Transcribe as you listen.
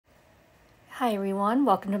Hi everyone,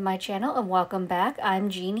 welcome to my channel and welcome back.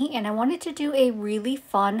 I'm Jeannie and I wanted to do a really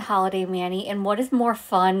fun holiday mani, and what is more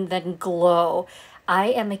fun than glow? I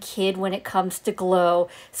am a kid when it comes to glow.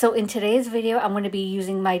 So in today's video, I'm going to be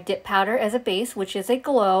using my dip powder as a base, which is a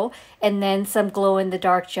glow, and then some glow in the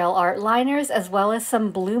dark gel art liners, as well as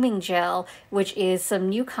some blooming gel, which is some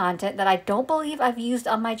new content that I don't believe I've used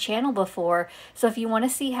on my channel before. So if you want to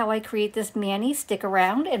see how I create this mani, stick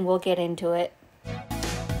around and we'll get into it.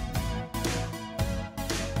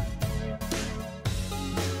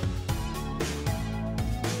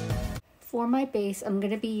 For my base, I'm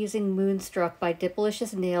going to be using Moonstruck by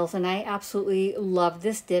Dipalicious Nails, and I absolutely love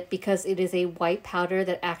this dip because it is a white powder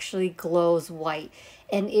that actually glows white.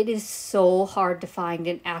 And it is so hard to find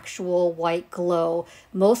an actual white glow.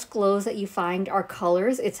 Most glows that you find are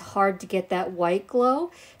colors. It's hard to get that white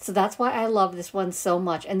glow. So that's why I love this one so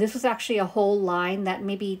much. And this was actually a whole line that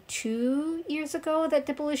maybe 2 years ago that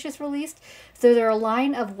Dipalicious released. So there are a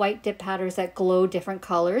line of white dip powders that glow different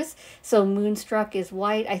colors. So Moonstruck is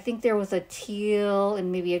white. I think there was a teal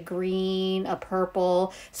and maybe a green, a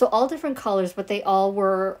purple. So all different colors, but they all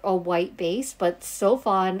were a white base. But so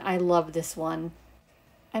fun. I love this one.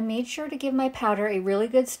 I made sure to give my powder a really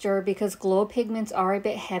good stir because glow pigments are a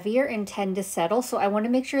bit heavier and tend to settle. So I want to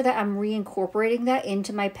make sure that I'm reincorporating that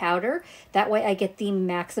into my powder. That way I get the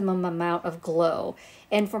maximum amount of glow.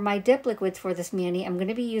 And for my dip liquids for this mani, I'm going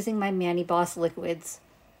to be using my ManiBoss liquids.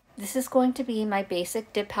 This is going to be my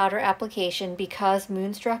basic dip powder application because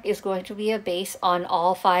Moonstruck is going to be a base on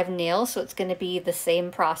all 5 nails, so it's going to be the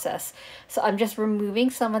same process. So I'm just removing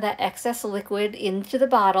some of that excess liquid into the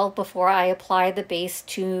bottle before I apply the base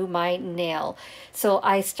to my nail. So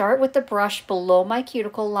I start with the brush below my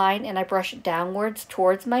cuticle line and I brush downwards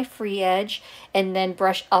towards my free edge and then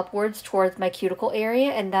brush upwards towards my cuticle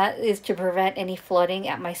area, and that is to prevent any flooding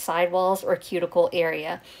at my sidewalls or cuticle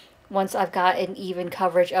area. Once I've got an even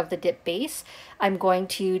coverage of the dip base, I'm going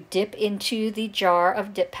to dip into the jar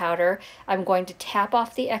of dip powder. I'm going to tap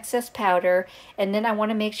off the excess powder, and then I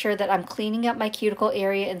want to make sure that I'm cleaning up my cuticle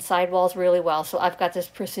area and sidewalls really well. So I've got this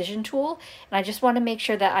precision tool, and I just want to make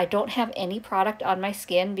sure that I don't have any product on my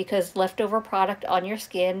skin because leftover product on your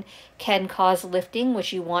skin can cause lifting,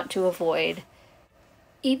 which you want to avoid.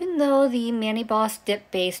 Even though the ManiBoss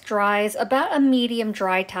dip base dries about a medium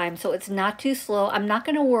dry time, so it's not too slow, I'm not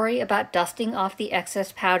going to worry about dusting off the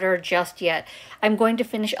excess powder just yet. I'm going to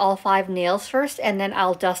finish all 5 nails first, and then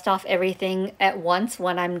I'll dust off everything at once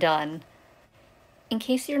when I'm done. In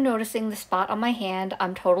case you're noticing the spot on my hand,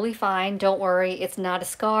 I'm totally fine. Don't worry. It's not a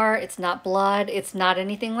scar. It's not blood. It's not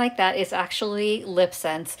anything like that. It's actually lip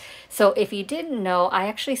sense. So if you didn't know, I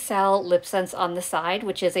actually sell lip sense on the side,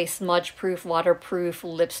 which is a smudge-proof, waterproof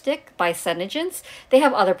lipstick by Senegence. They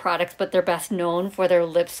have other products, but they're best known for their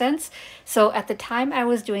lip sense. So at the time I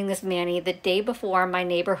was doing this mani, the day before, my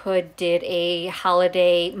neighborhood did a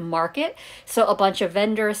holiday market. So a bunch of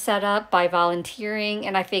vendors set up by volunteering,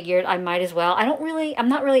 and I figured I might as well. I'm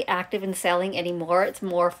not really active in selling anymore. It's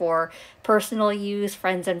more for personal use,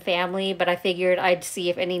 friends and family, but I figured I'd see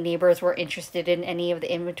if any neighbors were interested in any of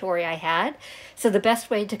the inventory I had. So the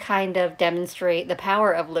best way to kind of demonstrate the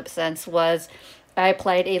power of lip sense was I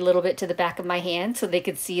applied a little bit to the back of my hand so they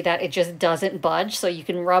could see that it just doesn't budge. So you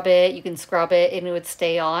can rub it, you can scrub it, and it would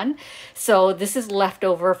stay on. So this is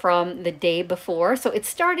leftover from the day before. So it's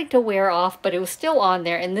starting to wear off, but it was still on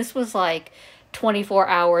there. And this was like 24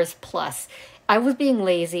 hours plus. I was being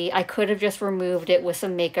lazy. I could have just removed it with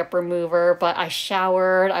some makeup remover, but I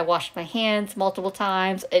showered, I washed my hands multiple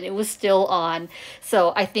times, and it was still on.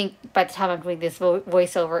 So I think by the time I'm doing this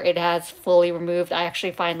voiceover, it has fully removed. I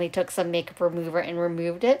actually finally took some makeup remover and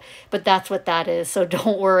removed it, but that's what that is. So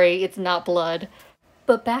don't worry, it's not blood.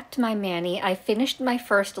 But back to my mani, I finished my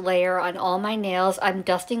first layer on all my nails. I'm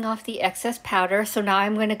dusting off the excess powder, so now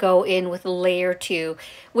I'm going to go in with layer 2,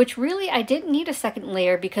 which really I didn't need a second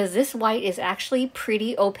layer because this white is actually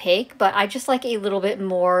pretty opaque, but I just like a little bit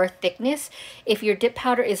more thickness. If your dip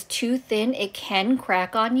powder is too thin, it can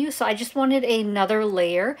crack on you, so I just wanted another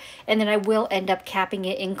layer, and then I will end up capping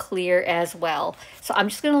it in clear as well. So I'm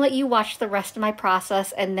just going to let you watch the rest of my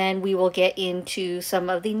process, and then we will get into some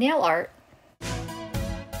of the nail art.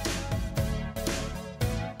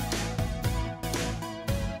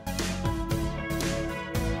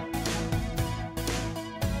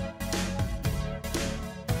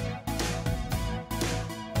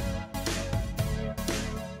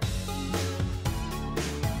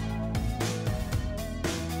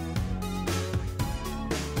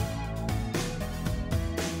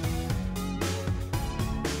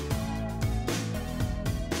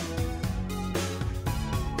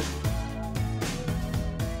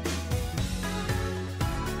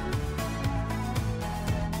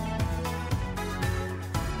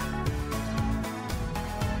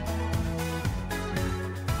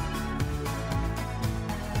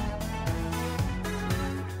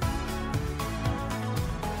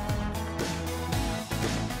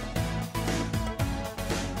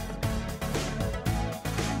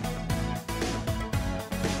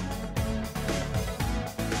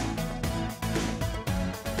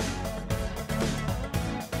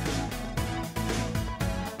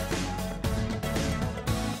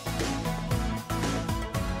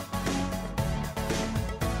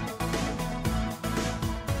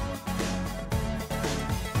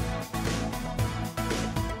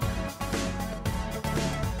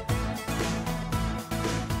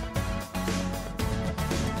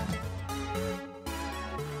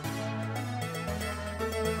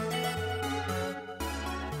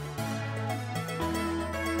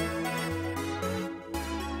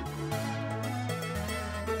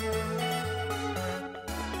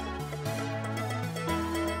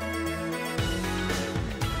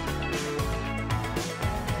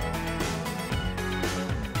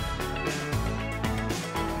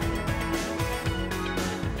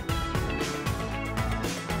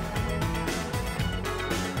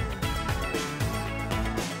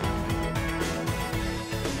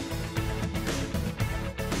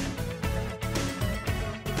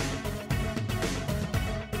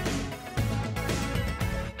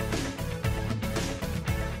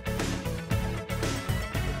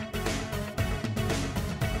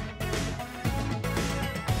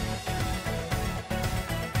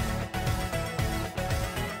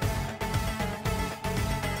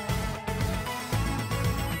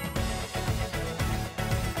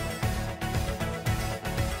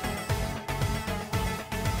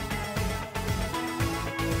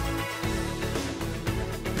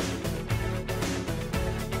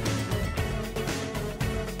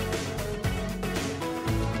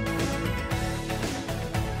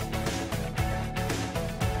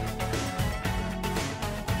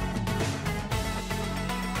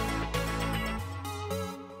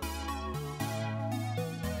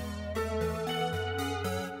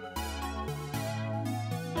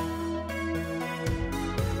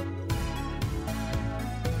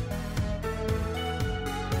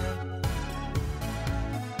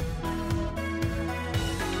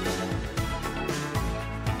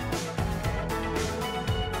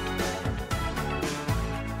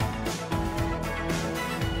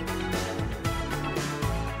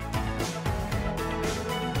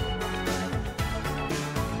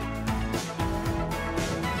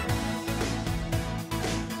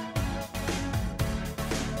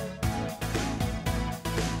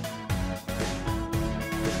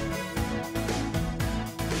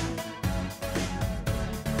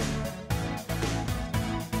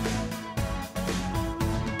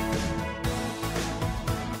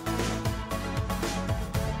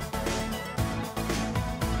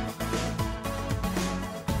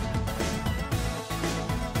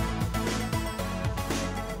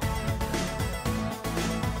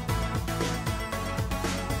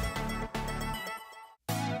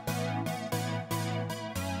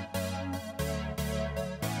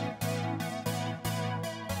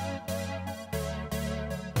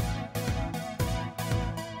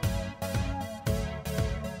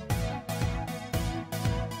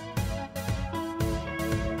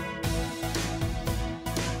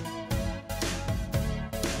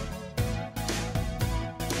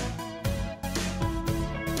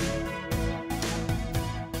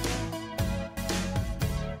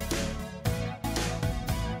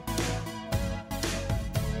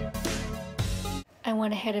 I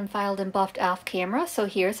went ahead and filed and buffed off camera, so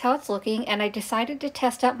here's how it's looking, and I decided to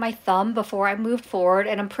test out my thumb before I moved forward,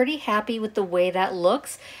 and I'm pretty happy with the way that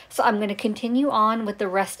looks, so I'm going to continue on with the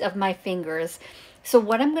rest of my fingers. So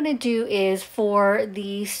what I'm going to do is, for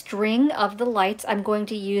the string of the lights, I'm going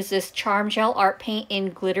to use this Charme Gel Art Paint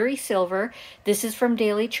in Glittery Silver. This is from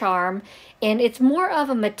Daily Charm, and it's more of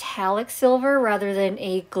a metallic silver rather than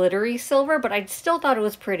a glittery silver, but I still thought it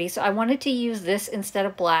was pretty, so I wanted to use this instead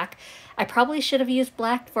of black. I probably should have used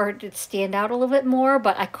black for it to stand out a little bit more,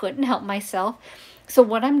 but I couldn't help myself. So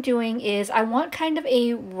what I'm doing is, I want kind of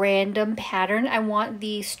a random pattern. I want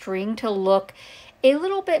the string to look a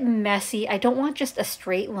little bit messy. I don't want just a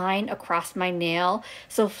straight line across my nail.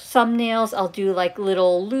 So some nails I'll do like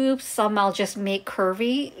little loops, some I'll just make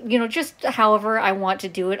curvy, you know, just however I want to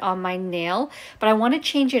do it on my nail. But I want to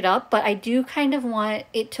change it up, but I do kind of want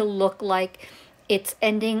it to look like it's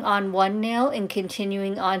ending on one nail and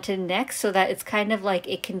continuing on to the next, so that it's kind of like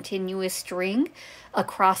a continuous string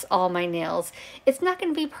across all my nails. It's not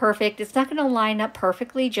going to be perfect. It's not going to line up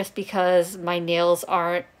perfectly just because my nails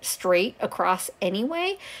aren't straight across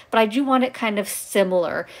anyway, but I do want it kind of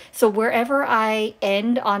similar. So wherever I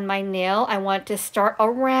end on my nail, I want to start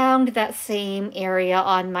around that same area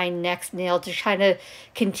on my next nail to kind of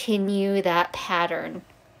continue that pattern.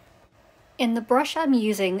 And the brush I'm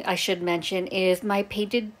using, I should mention, is my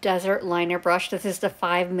Painted Desert liner brush. This is the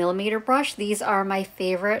 5mm brush. These are my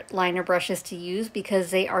favorite liner brushes to use because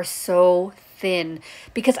they are so thin.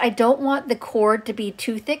 Because I don't want the cord to be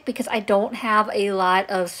too thick, because I don't have a lot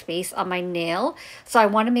of space on my nail. So I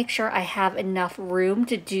want to make sure I have enough room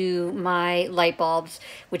to do my light bulbs,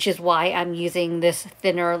 which is why I'm using this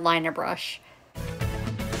thinner liner brush.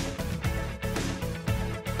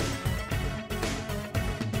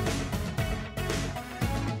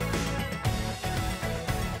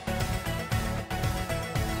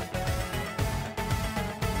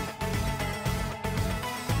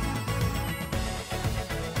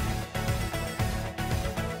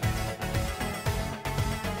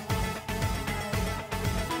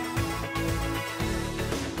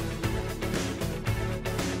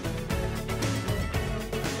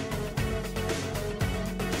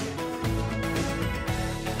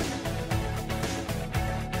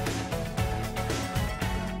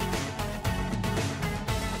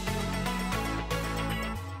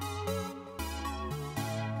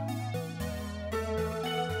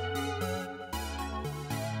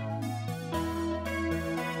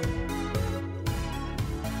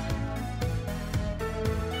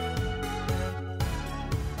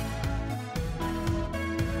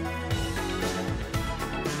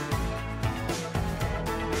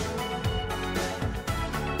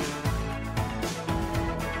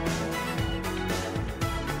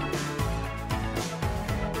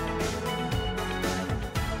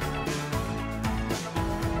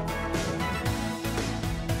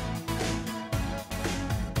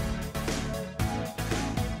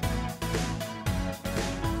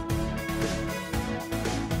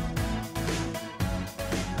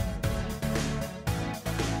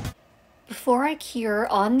 Before I cure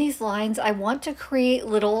on these lines, I want to create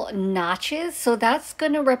little notches. So that's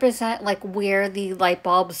going to represent like where the light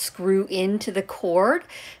bulbs screw into the cord.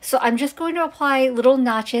 So I'm just going to apply little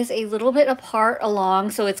notches a little bit apart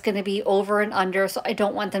along. So it's going to be over and under. So I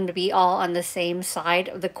don't want them to be all on the same side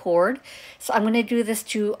of the cord. So I'm going to do this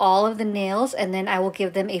to all of the nails, and then I will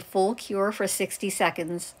give them a full cure for 60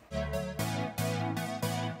 seconds.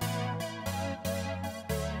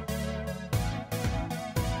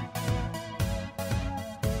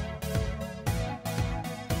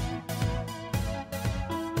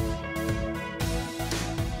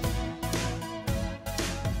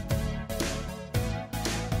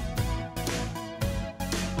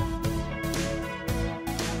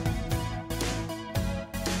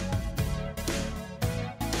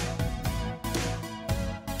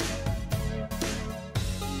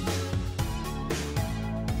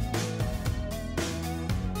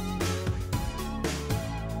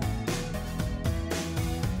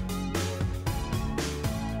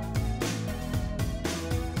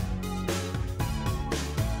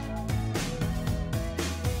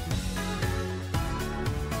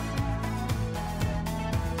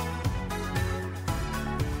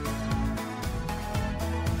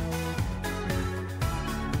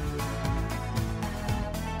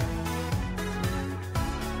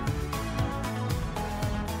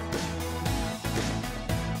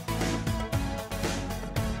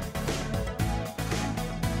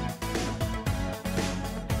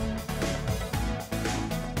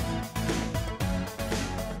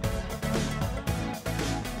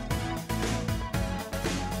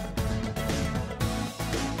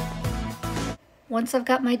 Once I've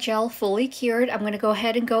got my gel fully cured, I'm going to go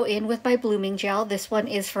ahead and go in with my blooming gel. This one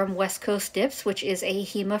is from West Coast Dips, which is a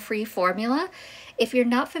Hema-free formula. If you're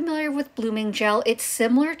not familiar with blooming gel, it's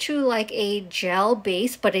similar to like a gel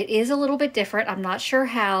base, but it is a little bit different. I'm not sure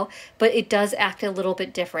how, but it does act a little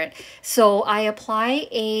bit different. So I apply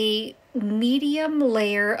a medium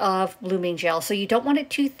layer of blooming gel. So you don't want it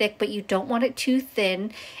too thick, but you don't want it too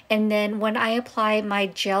thin. And then when I apply my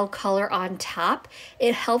gel color on top,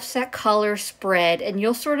 it helps that color spread. And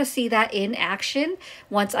you'll sort of see that in action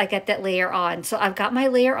once I get that layer on. So I've got my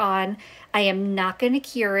layer on. I am not going to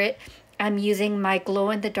cure it. I'm using my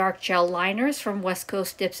glow-in-the-dark gel liners from West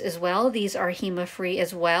Coast Dips as well. These are Hema-free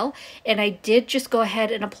as well. And I did just go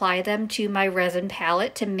ahead and apply them to my resin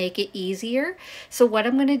palette to make it easier. So what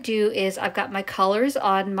I'm going to do is I've got my colors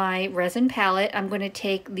on my resin palette. I'm going to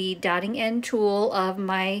take the dotting end tool of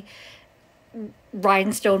my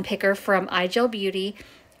rhinestone picker from iGel Beauty.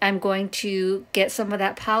 I'm going to get some of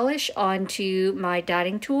that polish onto my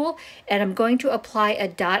dotting tool, and I'm going to apply a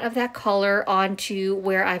dot of that color onto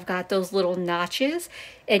where I've got those little notches.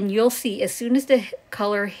 And you'll see as soon as the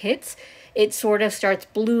color hits, it sort of starts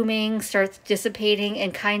blooming, starts dissipating,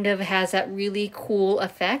 and kind of has that really cool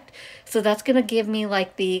effect. So that's going to give me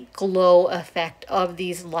like the glow effect of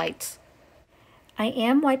these lights. I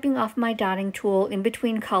am wiping off my dotting tool in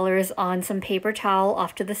between colors on some paper towel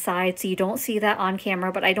off to the side, so you don't see that on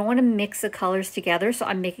camera, but I don't want to mix the colors together, so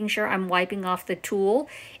I'm making sure I'm wiping off the tool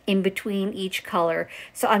in between each color.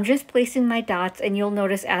 So I'm just placing my dots, and you'll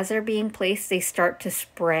notice as they're being placed, they start to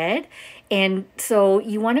spread. And so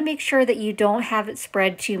you want to make sure that you don't have it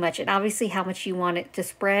spread too much, and obviously how much you want it to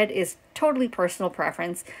spread is totally personal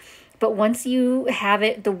preference. But once you have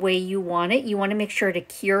it the way you want it, you want to make sure to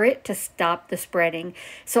cure it to stop the spreading.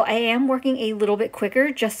 So I am working a little bit quicker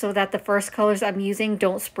just so that the first colors I'm using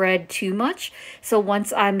don't spread too much. So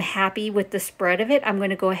once I'm happy with the spread of it, I'm going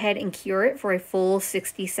to go ahead and cure it for a full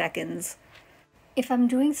 60 seconds. If I'm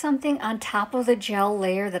doing something on top of the gel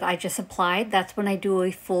layer that I just applied, that's when I do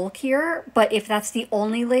a full cure. But if that's the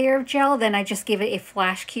only layer of gel, then I just give it a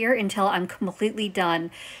flash cure until I'm completely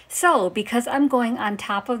done. So because I'm going on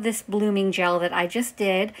top of this blooming gel that I just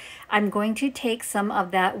did, I'm going to take some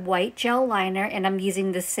of that white gel liner, and I'm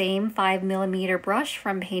using the same 5mm brush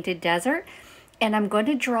from Painted Desert. And I'm going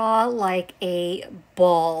to draw like a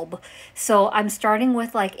bulb. So I'm starting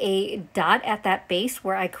with like a dot at that base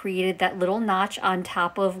where I created that little notch on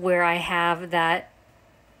top of where I have that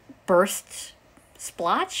burst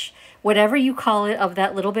splotch, whatever you call it, of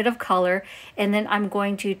that little bit of color. And then I'm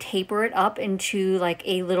going to taper it up into like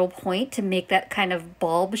a little point to make that kind of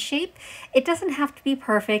bulb shape. It doesn't have to be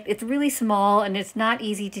perfect. It's really small and it's not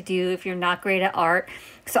easy to do if you're not great at art.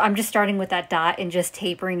 So I'm just starting with that dot and just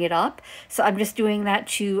tapering it up. So I'm just doing that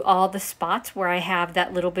to all the spots where I have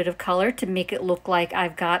that little bit of color to make it look like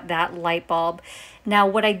I've got that light bulb. Now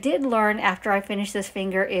what I did learn after I finished this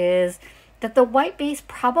finger is that the white base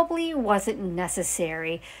probably wasn't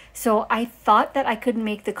necessary. So I thought that I could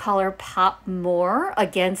make the color pop more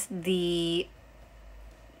against the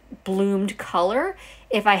bloomed color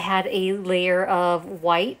if I had a layer of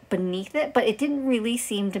white beneath it, but it didn't really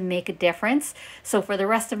seem to make a difference. So for the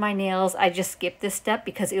rest of my nails, I just skipped this step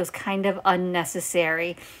because it was kind of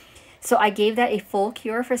unnecessary. So I gave that a full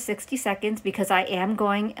cure for 60 seconds because I am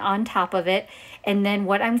going on top of it. And then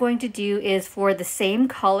what I'm going to do is for the same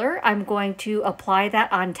color, I'm going to apply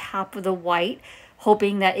that on top of the white,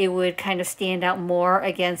 hoping that it would kind of stand out more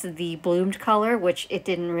against the bloomed color, which it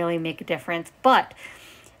didn't really make a difference. But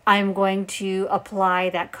I'm going to apply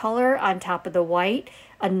that color on top of the white,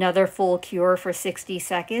 another full cure for 60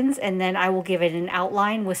 seconds, and then I will give it an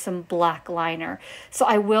outline with some black liner. So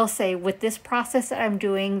I will say with this process that I'm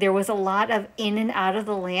doing, there was a lot of in and out of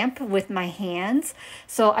the lamp with my hands.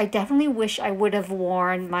 So I definitely wish I would have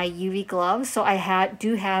worn my UV gloves. So I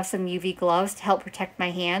do have some UV gloves to help protect my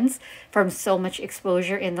hands from so much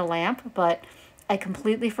exposure in the lamp, but I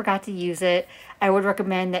completely forgot to use it. I would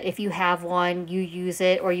recommend that if you have one, you use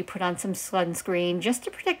it or you put on some sunscreen just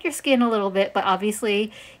to protect your skin a little bit. But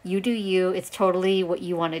obviously, you do you. It's totally what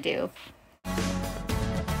you want to do.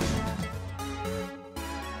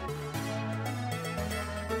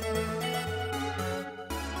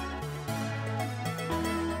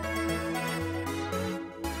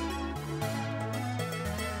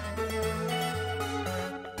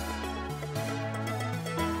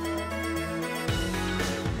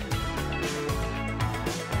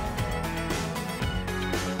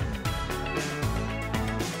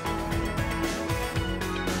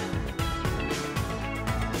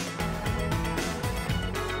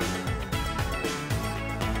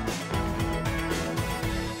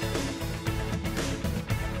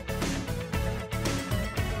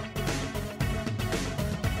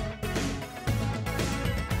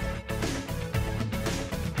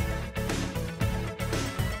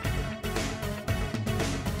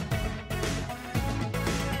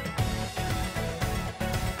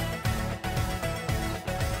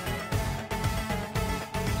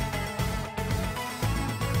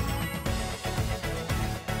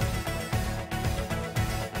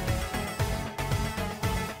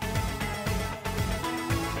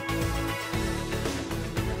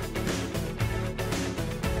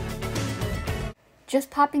 Just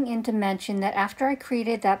popping in to mention that after I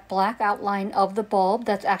created that black outline of the bulb,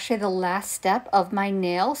 that's actually the last step of my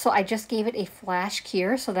nail. So I just gave it a flash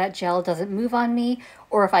cure so that gel doesn't move on me,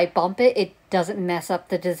 or if I bump it, it doesn't mess up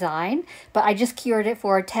the design. But I just cured it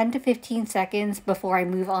for 10 to 15 seconds before I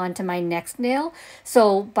move on to my next nail.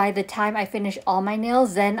 So by the time I finish all my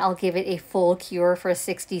nails, then I'll give it a full cure for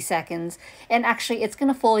 60 seconds. And actually, it's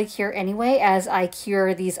going to fully cure anyway as I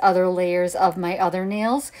cure these other layers of my other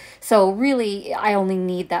nails. So really, I only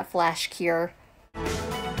need that flash cure.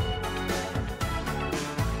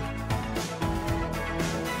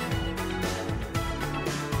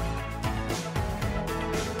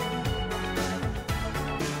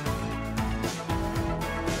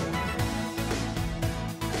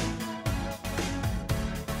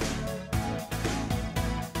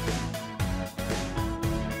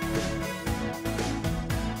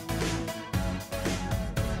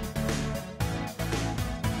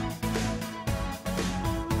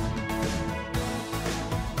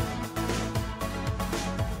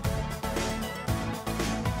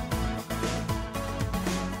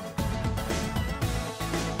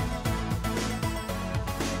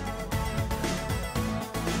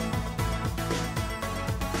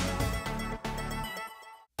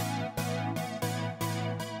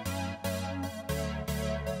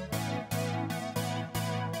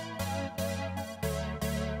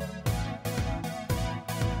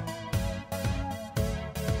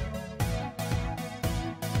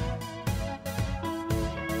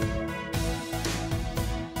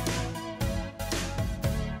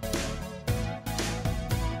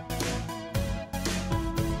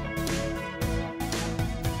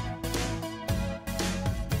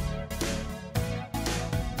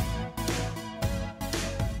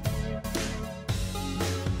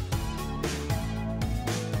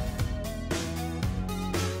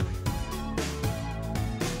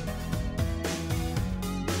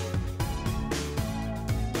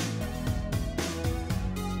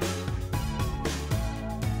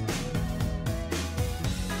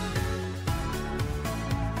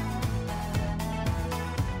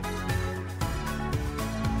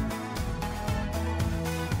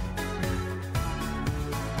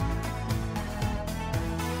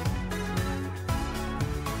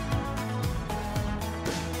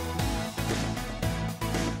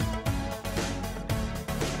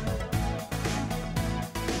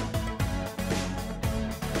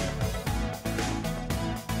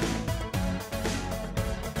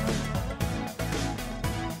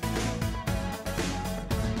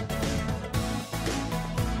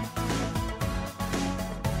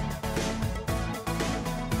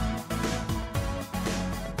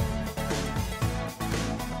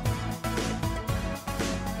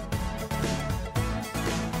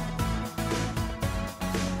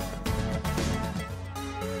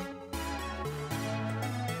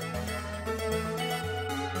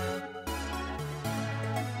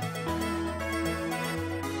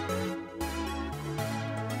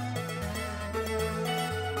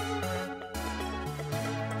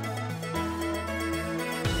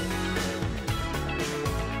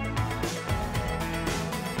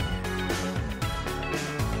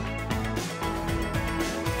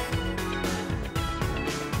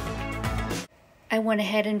 I went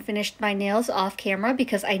ahead and finished my nails off camera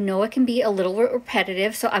because I know it can be a little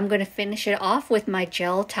repetitive, so I'm going to finish it off with my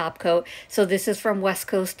gel top coat. So this is from West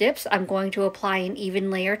Coast Dips. I'm going to apply an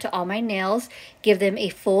even layer to all my nails, give them a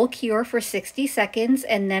full cure for 60 seconds,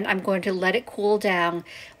 and then I'm going to let it cool down.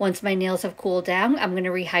 Once my nails have cooled down, I'm going to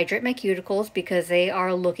rehydrate my cuticles because they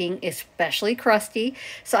are looking especially crusty.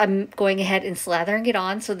 So I'm going ahead and slathering it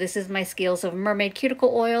on. So this is my Scales of Mermaid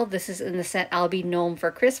cuticle oil. This is in the scent I'll Be Known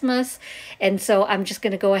for Christmas. And so I'm just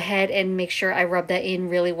going to go ahead and make sure I rub that in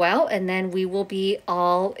really well, and then we will be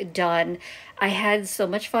all done. I had so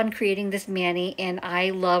much fun creating this mani, and I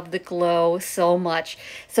love the glow so much.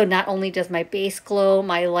 So not only does my base glow,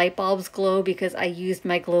 my light bulbs glow because I used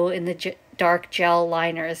my glow in the dark gel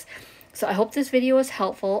liners. So I hope this video was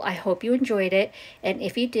helpful. I hope you enjoyed it. And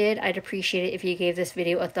if you did, I'd appreciate it if you gave this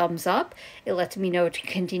video a thumbs up. It lets me know to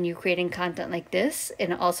continue creating content like this.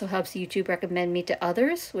 And it also helps YouTube recommend me to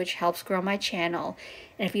others, which helps grow my channel.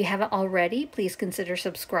 And if you haven't already, please consider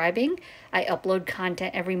subscribing. I upload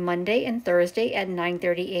content every Monday and Thursday at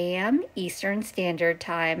 9:30 a.m. Eastern Standard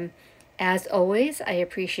Time. As always, I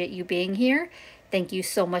appreciate you being here. Thank you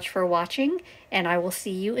so much for watching, and I will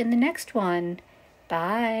see you in the next one.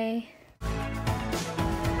 Bye.